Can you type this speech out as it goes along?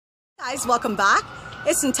Guys, welcome back.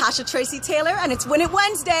 It's Natasha Tracy Taylor and it's Win It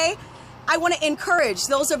Wednesday. I want to encourage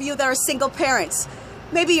those of you that are single parents.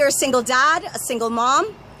 Maybe you're a single dad, a single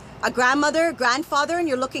mom, a grandmother, grandfather, and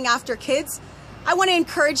you're looking after kids. I want to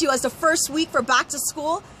encourage you as the first week for back to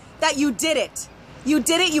school that you did it. You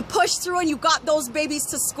did it, you pushed through and you got those babies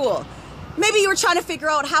to school. Maybe you were trying to figure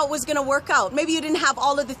out how it was going to work out. Maybe you didn't have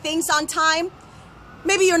all of the things on time.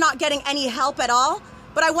 Maybe you're not getting any help at all.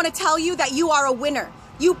 But I want to tell you that you are a winner.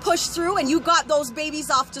 You pushed through and you got those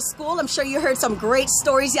babies off to school. I'm sure you heard some great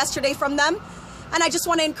stories yesterday from them. And I just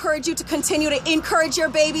want to encourage you to continue to encourage your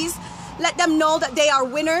babies. Let them know that they are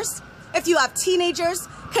winners. If you have teenagers,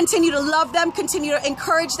 continue to love them, continue to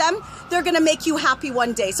encourage them. They're going to make you happy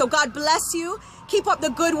one day. So God bless you. Keep up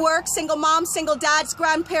the good work, single moms, single dads,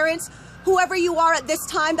 grandparents, whoever you are at this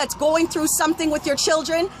time that's going through something with your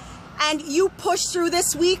children. And you push through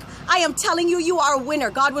this week, I am telling you, you are a winner.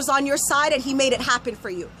 God was on your side and he made it happen for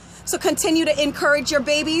you. So continue to encourage your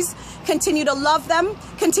babies, continue to love them,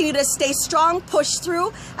 continue to stay strong, push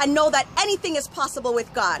through, and know that anything is possible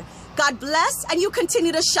with God. God bless, and you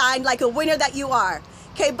continue to shine like a winner that you are.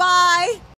 Okay, bye.